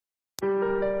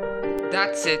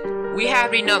That's it. We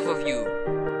have enough of you.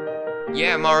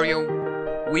 Yeah,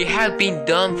 Mario. We have been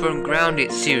done from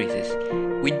Grounded series.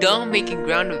 We done making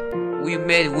Grounded.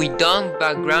 We done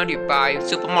by Grounded by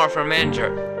Super Mario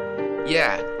Manager.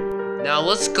 Yeah. Now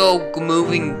let's go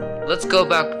moving. Let's go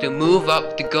back to move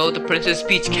up to go to Princess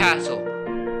Peach Castle.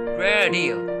 Great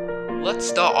idea. Let's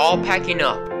start all packing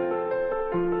up.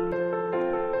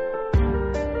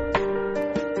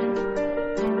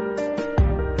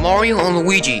 Mario and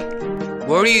Luigi,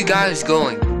 where are you guys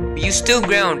going? Are you still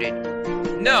grounded?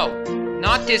 No,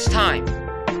 not this time.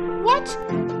 What?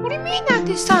 What do you mean not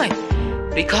this time?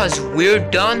 Because we're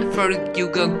done for you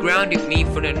grounded me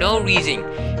for no reason,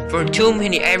 for 2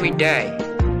 minutes every day.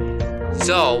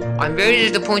 So, I'm very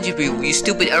disappointed with you, you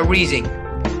stupid reason.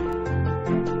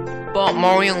 But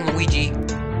Mario and Luigi,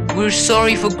 we're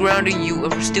sorry for grounding you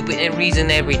for stupid reason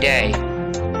every day.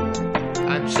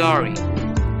 I'm sorry.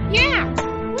 Yeah,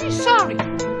 we're sorry.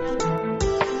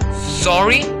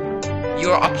 Sorry?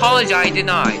 Your apology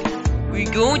denied.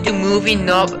 We're going to moving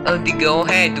up to go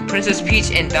ahead to Princess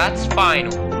Peach and that's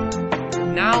final.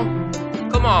 Now,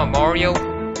 come on Mario,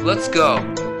 let's go.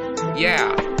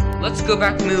 Yeah, let's go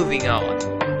back moving on.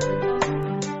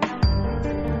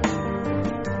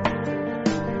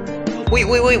 Wait,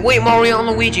 Mario and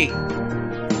Luigi.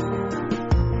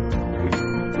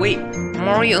 Wait,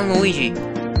 Mario and Luigi.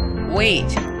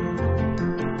 Wait.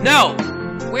 No!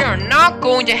 We are not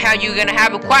going to have you gonna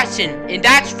have a question, and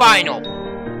that's final.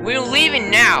 We're leaving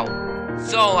now.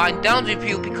 So I'm done with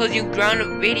you because you ground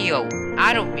a video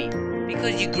out of me.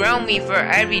 Because you ground me for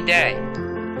every day.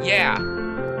 Yeah.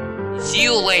 See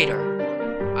you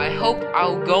later. I hope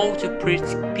I'll go to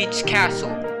Peach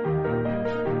Castle.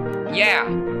 Yeah.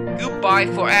 Goodbye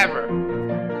forever.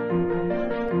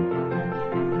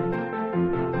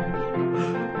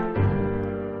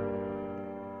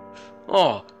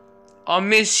 Oh. I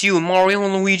miss you, Mario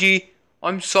and Luigi.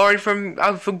 I'm sorry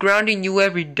for grounding you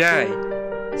every day.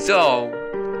 So,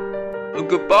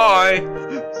 goodbye.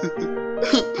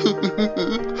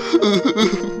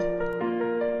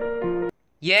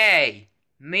 Yay!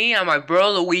 Me and my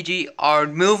brother Luigi are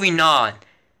moving on.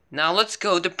 Now let's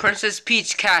go to Princess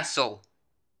Peach Castle.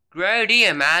 Great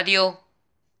idea, Mario.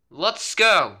 Let's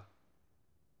go.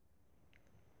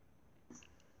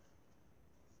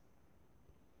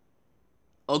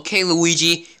 Okay,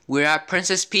 Luigi, we're at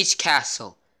Princess Peach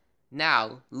Castle.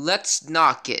 Now, let's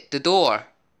knock it, the door.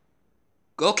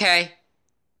 Okay.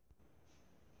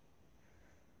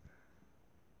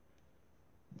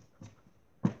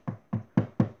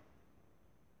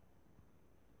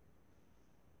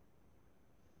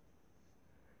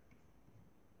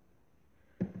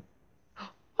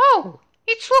 Oh,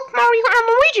 it's Mario and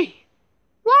Luigi.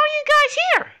 Why are you guys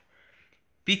here?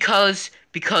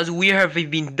 Because we have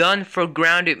been done for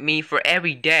grounded me for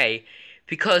every day.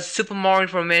 Because Super Mario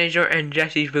for Manager and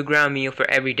Jesse will ground me for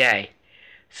every day.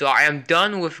 So I am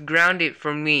done with grounded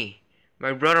for me,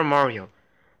 my brother Mario.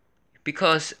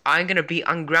 Because I'm gonna be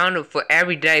ungrounded for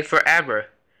every day forever.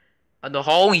 The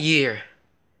whole year.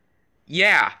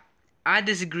 Yeah, I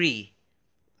disagree.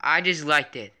 I just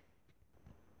liked it.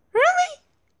 Really?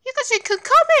 You guys could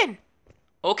come in.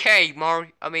 Okay,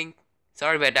 Mario.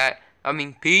 Sorry about that.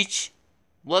 Peach,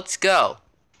 let's go.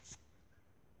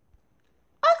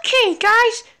 Okay,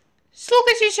 guys, look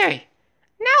as you say.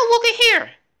 Now look at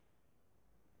here.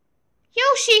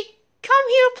 Yoshi, come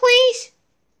here, please.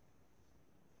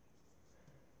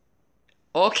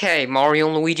 Okay, Mario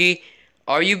and Luigi,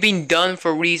 are you being done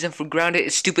for reason for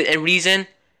grounded stupid and reason?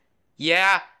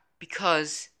 Yeah,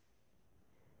 because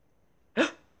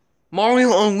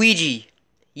Mario and Luigi,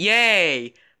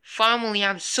 yay! Finally,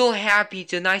 I'm so happy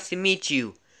nice to meet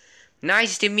you.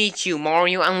 Nice to meet you,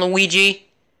 Mario and Luigi.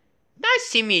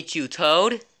 Nice to meet you,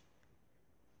 Toad.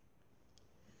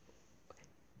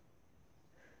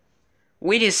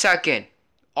 Wait a second.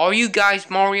 Are you guys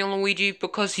Mario and Luigi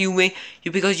because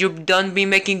you're done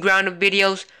making grounded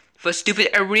videos for stupid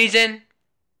reason?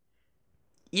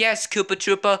 Yes, Koopa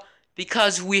Troopa,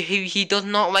 because he does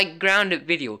not like grounded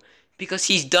video because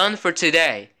he's done for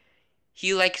today.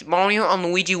 He likes Mario and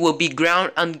Luigi will be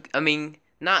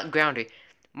not grounded.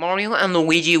 Mario and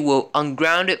Luigi will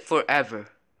ungrounded forever.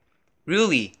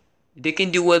 Really? They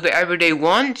can do whatever they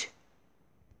want?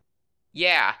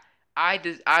 Yeah, I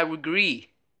agree.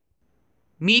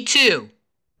 Me too.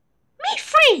 Me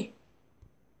free.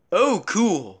 Oh,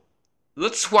 cool.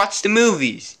 Let's watch the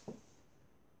movies.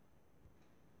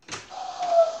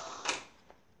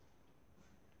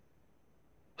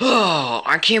 Oh,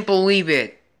 I can't believe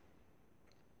it.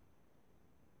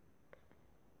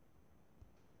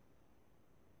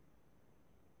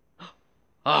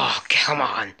 Oh, come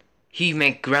on. He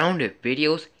make grounded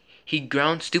videos. He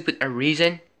ground stupid a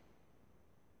reason.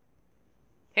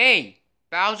 Hey,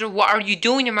 Bowser, what are you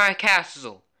doing in my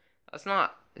castle? That's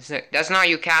not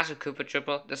your castle, Koopa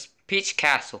Troopa. That's Peach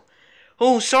Castle.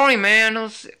 Oh, sorry, man.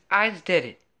 I just did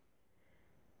it.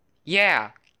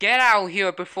 Yeah, get out of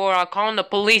here before I call the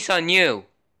police on you.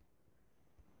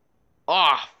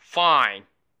 Ah, fine.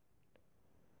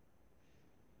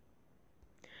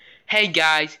 Hey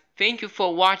guys, thank you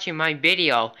for watching my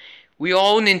video. We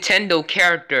all Nintendo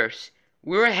characters.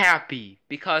 We're happy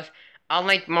because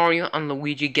unlike Mario and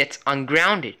Luigi gets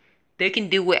ungrounded, they can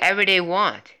do whatever they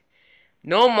want.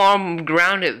 No more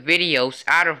grounded videos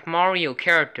out of Mario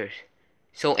characters.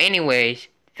 So anyways,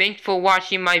 thanks for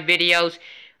watching my videos.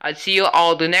 I'll see you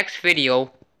all the next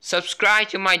video. Subscribe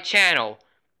to my channel.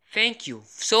 Thank you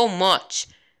so much.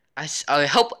 I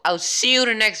hope I'll see you in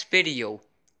the next video.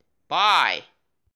 Bye.